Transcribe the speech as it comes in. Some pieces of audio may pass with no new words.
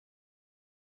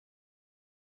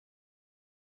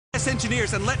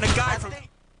engineers and letting a guy from...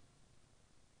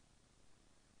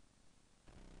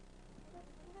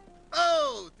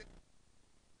 Oh!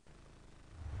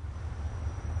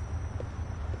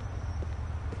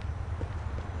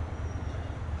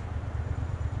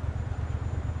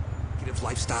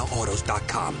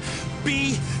 LifestyleAutos.com.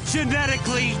 Be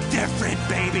genetically different,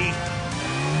 baby!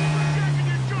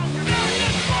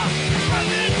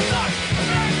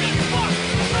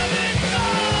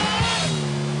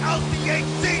 Out the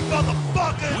 18th,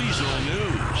 motherfucker! Weasel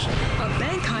News. A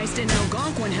bank heist in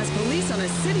Algonquin has police on a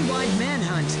citywide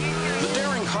manhunt. The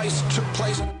daring heist took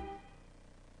place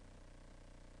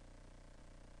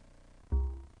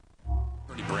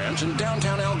branch in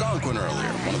downtown Algonquin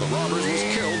earlier. One of the robbers was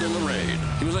killed in the raid.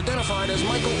 He was identified as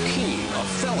Michael Keene, a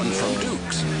felon from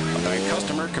Dukes. A bank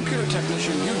customer, computer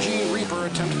technician Eugene Reaper,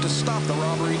 attempted to stop the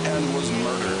robbery and was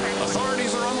murdered.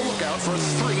 Authorities are on the lookout for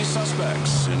 3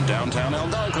 suspects. In downtown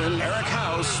Algonquin, Eric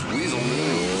House, Weasel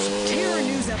News. Terror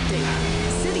News Update.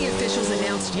 City officials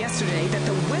announced yesterday that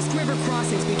the West River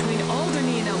crossings between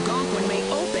Alderney and Algonquin may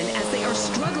open as they are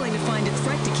struggling to find a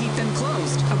threat to keep them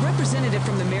closed. A representative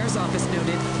from the mayor's office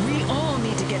noted, "We all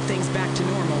need to get things back to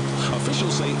normal."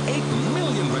 Officials say 8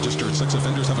 million registered sex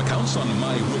offenders have accounts on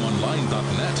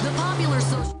MyRoomOnline.net. The popular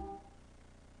social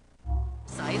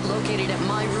site located at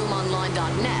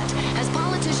MyRoomOnline.net has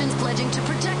politicians pledging to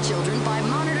protect children by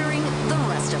monitoring the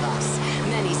rest of us.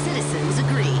 Many citizens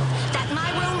agree that My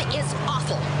Room is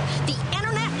awful. The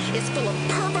internet is full of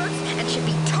perverts and should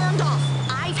be turned off.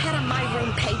 I've had a My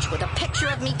Room page with a picture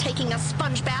of me taking a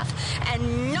sponge bath,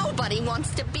 and nobody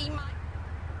wants to be my...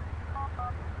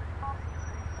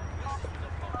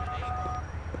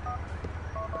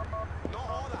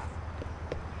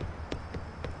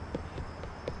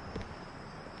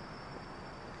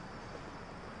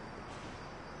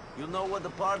 You know what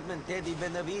apartment Teddy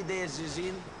Benavides is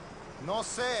in? No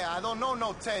sé, I don't know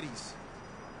no Teddies.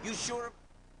 You sure?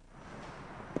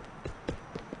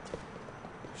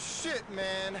 Shit,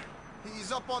 man.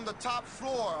 He's up on the top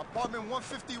floor, apartment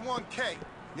 151K.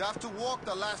 You have to walk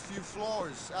the last few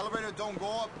floors. Elevator don't go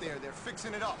up there. They're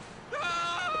fixing it up.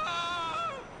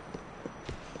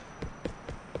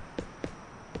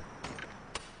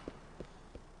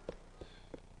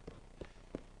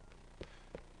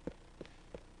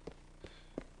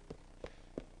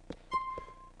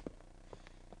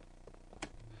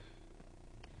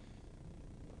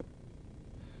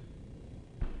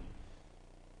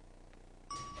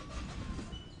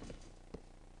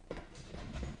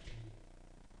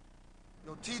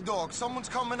 Yo, T-Dog, someone's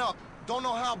coming up. Don't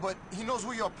know how, but he knows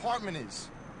where your apartment is.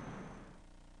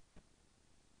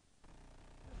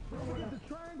 The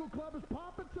Triangle Club is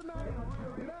popping tonight.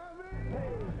 You know what I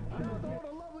mean? Shout out to all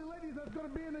the lovely ladies that's gonna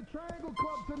be in the Triangle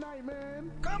Club tonight,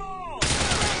 man. Come on!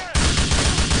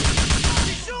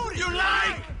 Shoot it! You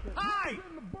like! Hi!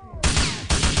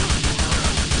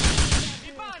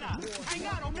 Ivana, hang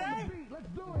on, okay? Let's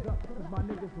do it. Cause my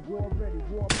niggas are war ready,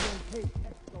 war ready. Hey,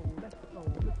 let's go, let's go,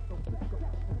 let's go, let's go.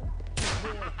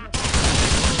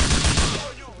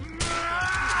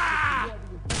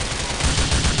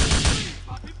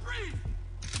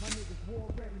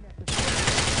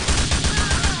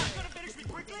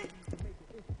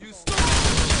 You stop!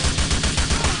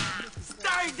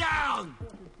 Stay down!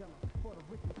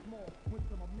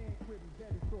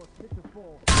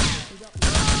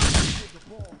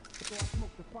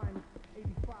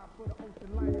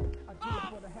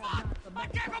 I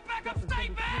gave a backup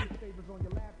statement!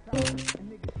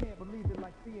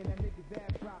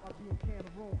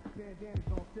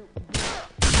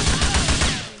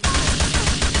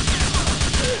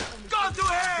 Go to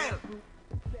hell!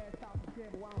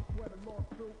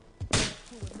 Get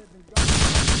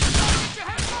your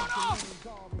headphone off!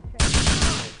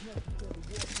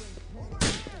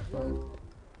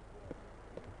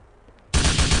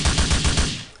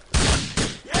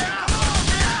 Yeah!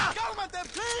 Yeah! Come at them,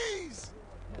 please!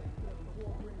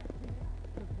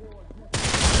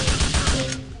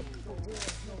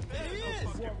 There he is!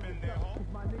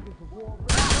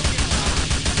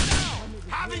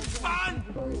 Having fun!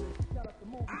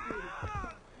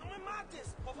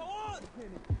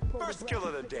 First kill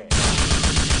of the day.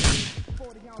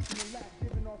 40 ounce in the lap,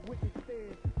 giving off wicked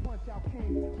stares. Punch out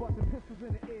king, busting pistols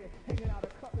in the air, hanging out a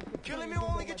cutlass. Killing me will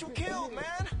only get you killed,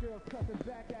 man. Girls cussing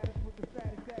back at us with the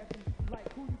fattest asses.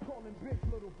 Like, who you calling bitch,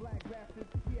 little black bastard?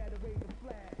 We had to raise a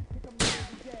flag. Here come the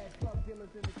crazy dad, drug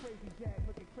dealers and the crazy jack,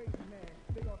 looking crazy, man.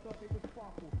 They all thought they was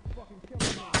sparkle, fucking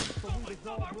killing me. But we was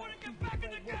all I want to get back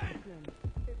in the game.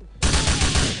 It was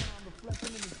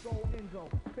reflecting in his gold Enzo.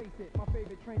 Face it, my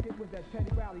favorite trinket was that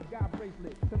Teddy Riley guy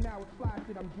bracelet. So now it's fly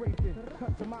shit I'm draping.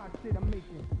 Customized shit I'm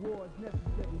making. War is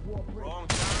necessary, war brings. Wrong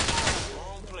time,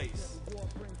 wrong place. War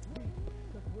brings peace.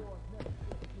 Cause war is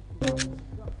necessary.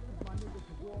 My niggas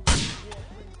are war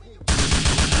brings hate.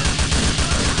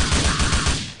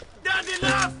 Not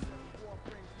enough!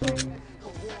 War is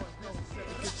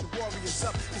necessary. Get your warriors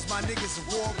up, cause my niggas are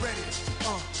war ready.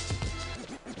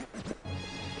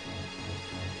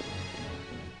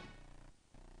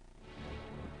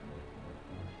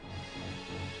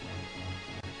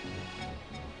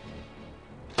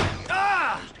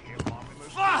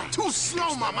 Too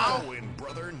slow, mama!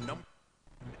 Brother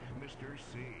Mr.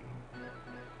 C.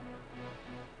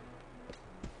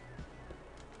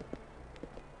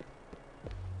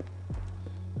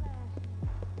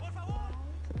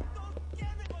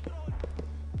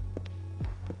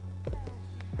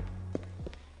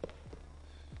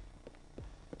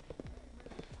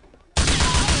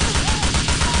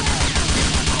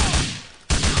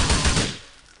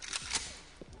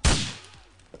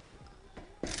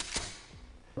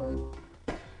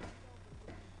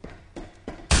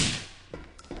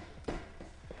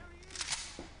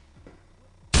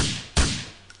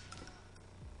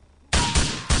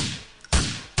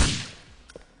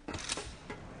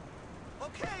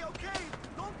 Okay,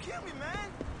 don't kill me, man.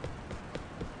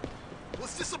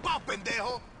 What's this about,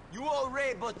 pendejo? You owe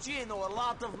Ray Bochino a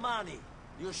lot of money.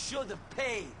 You should have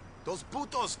paid. Those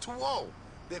putos too old.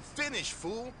 They're finished,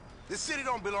 fool. This city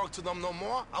don't belong to them no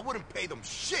more. I wouldn't pay them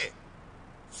shit.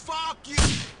 Fuck you!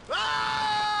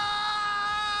 Ah!